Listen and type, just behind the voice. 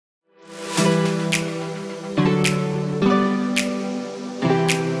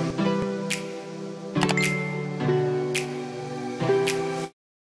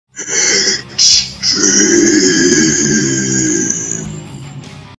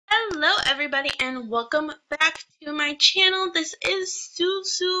Hello everybody and welcome back to my channel. This is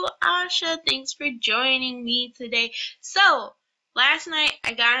Susu Asha. Thanks for joining me today. So, last night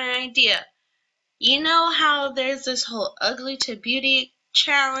I got an idea. You know how there's this whole ugly to beauty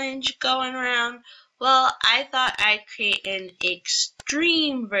challenge going around? Well, I thought I'd create an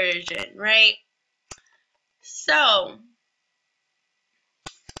extreme version, right? So,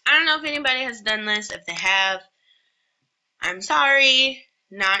 I don't know if anybody has done this. If they have, I'm sorry.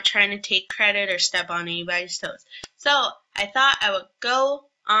 Not trying to take credit or step on anybody's toes. So I thought I would go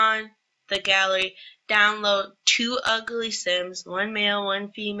on the gallery, download 2 ugly Sims, 1 male,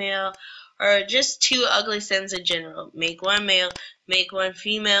 1 female, or just 2 ugly Sims in general. Make 1 male, make 1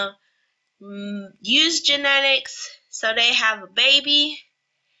 female. Use genetics so they have a baby,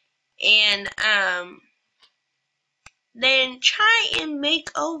 and then try and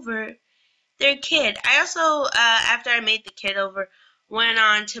make over their kid. I also, after I made the kid over, went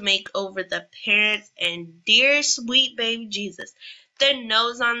on to make over the parents, and dear sweet baby Jesus, the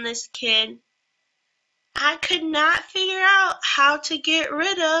nose on this kid, I could not figure out how to get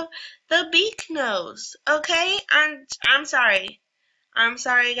rid of the beak nose. Okay, I'm sorry. I'm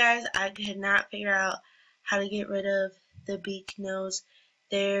sorry guys, I could not figure out how to get rid of the beak nose.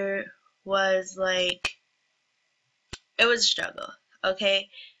 There was like, it was a struggle, okay?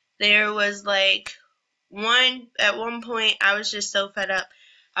 There was like at one point I was just so fed up.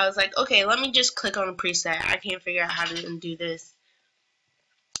 I was like, okay, let me just click on a preset. I can't figure out how to undo this.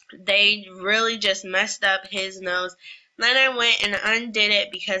 They really just messed up his nose. Then I went and undid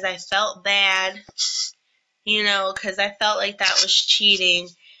it because I felt bad, you know, because I felt like that was cheating.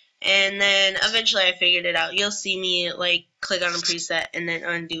 And then eventually I figured it out. You'll see me like click on a preset and then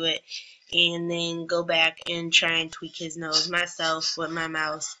undo it, and then go back and try and tweak his nose myself with my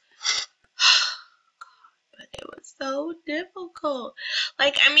mouse. But it was so difficult.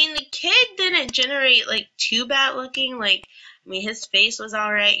 Like, I mean, the kid didn't generate like too bad looking. Like, I mean, his face was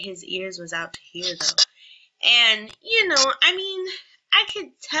alright. His ears was out to here though. And, you know, I mean, I could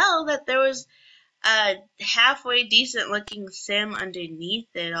tell that there was a halfway decent looking Sim underneath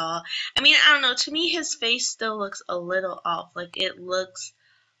it all. I mean, I don't know. To me, his face still looks a little off. Like, it looks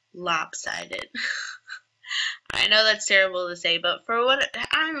lopsided. I know that's terrible to say, but for what,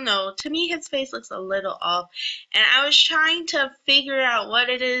 I don't know, to me his face looks a little off, and I was trying to figure out what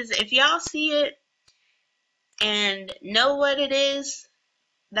it is. If y'all see it and know what it is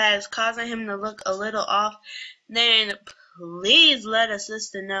that is causing him to look a little off, then please let a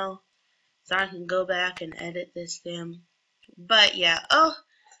sister know so I can go back and edit this Sim. But yeah, oh,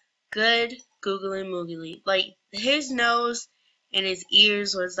 good googly moogly. Like, his nose and his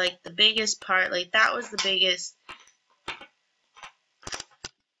ears was like the biggest part. Like, that was the biggest.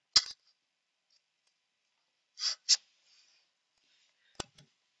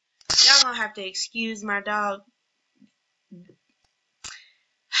 Y'all gonna have to excuse my dog.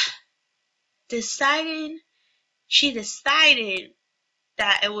 She decided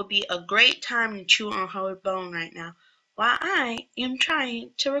that it would be a great time to chew on her bone right now while I am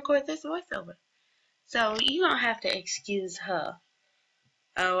trying to record this voiceover. So you don't have to excuse her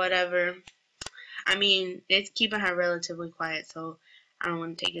or whatever. I mean, it's keeping her relatively quiet, so I don't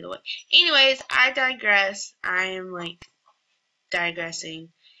want to take it away. Anyways, I digress. I am like digressing.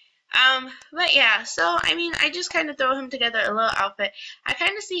 But yeah, so, I mean, I just kind of throw him together a little outfit. I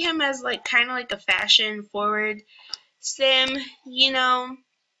kind of see him as, like, kind of like a fashion-forward Sim, you know,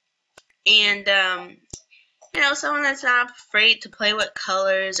 and, you know, someone that's not afraid to play with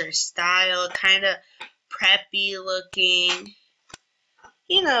colors or style, kind of preppy looking,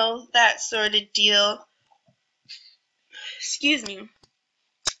 you know, that sort of deal. Excuse me.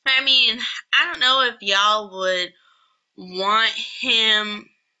 I mean, I don't know if y'all would want him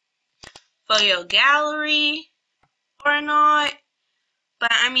for your gallery or not,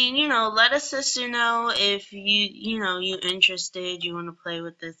 but I mean, you know, let a sister know if you interested, you want to play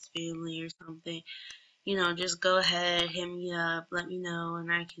with this family or something. You know, just go ahead, hit me up, let me know, and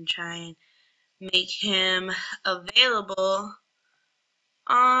I can try and make him available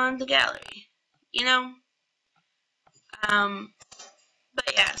on the gallery, you know.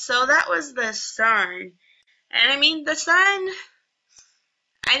 But yeah, so that was the sun, and I mean, the sun,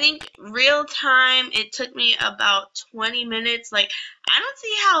 I think real time, it took me about 20 minutes. Like, I don't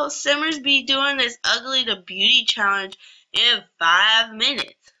see how Simmers be doing this ugly to beauty challenge in 5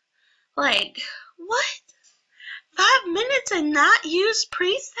 minutes. Like, what? 5 minutes and not use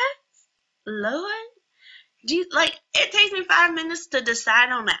presets? Lord? It takes me 5 minutes to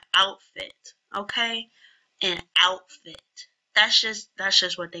decide on an outfit, okay? An outfit. That's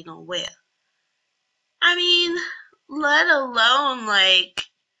just what they gonna wear. I mean, let alone, like,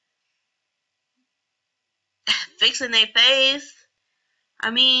 fixing their face. I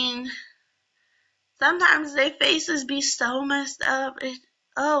mean, sometimes their faces be so messed up.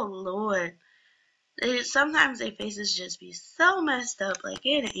 Oh, Lord. Sometimes their faces just be so messed up. Like,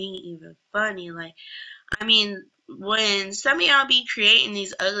 it ain't even funny. Like, I mean, when some of y'all be creating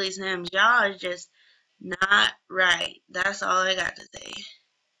these ugly Sims, y'all are just not right. That's all I got to say.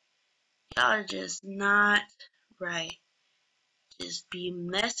 Y'all are just not right. Just be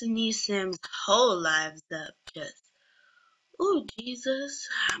messing these Sims' whole lives up. Just, ooh, Jesus.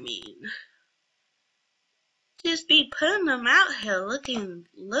 I mean, just be putting them out here looking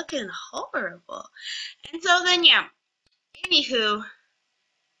horrible. And so then, yeah. Anywho,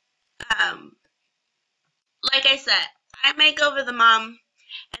 like I said, I make over the mom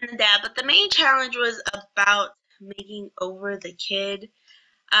and the dad, but the main challenge was about making over the kid.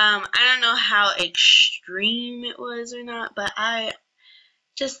 I don't know how extreme it was or not, but I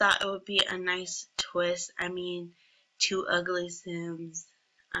just thought it would be a nice twist. I mean, 2 ugly Sims.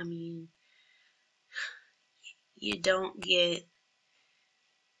 I mean, you don't get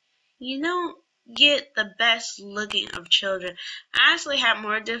the best looking of children. I actually had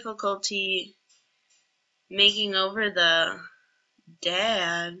more difficulty making over the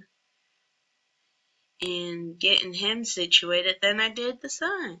dad and getting him situated than I did the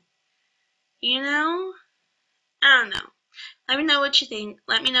son. You know? I don't know. Let me know what you think.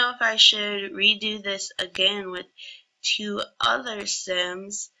 Let me know if I should redo this again with 2 other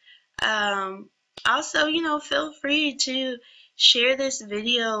Sims. Also, feel free to share this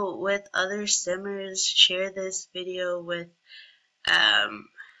video with other Simmers. Share this video with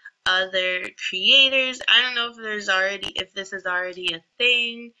other creators. I don't know if this is already a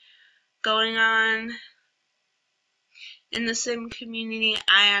thing going on in the Sim community.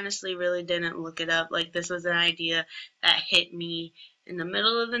 I honestly really didn't look it up. Like, this was an idea that hit me in the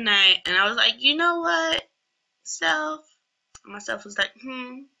middle of the night, and I was like, you know what, Self? And myself was like,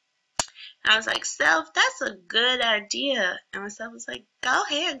 I was like, Self, that's a good idea. And myself was like, go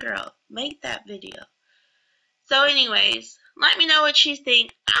ahead, girl, make that video. So anyways, let me know what you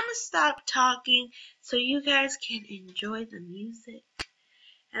think. I'm gonna stop talking so you guys can enjoy the music.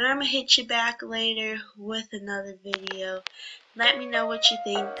 And I'm going to hit you back later with another video. Let me know what you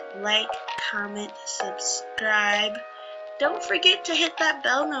think. Like, comment, subscribe. Don't forget to hit that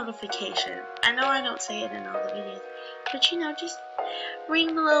bell notification. I know I don't say it in all the videos, but just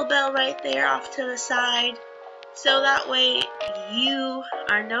ring the little bell right there off to the side, so that way you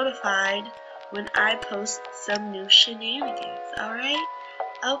are notified when I post some new shenanigans, alright?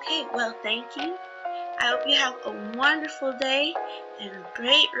 Okay, well, thank you. I hope you have a wonderful day and a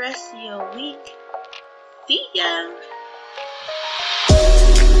great rest of your week. See ya!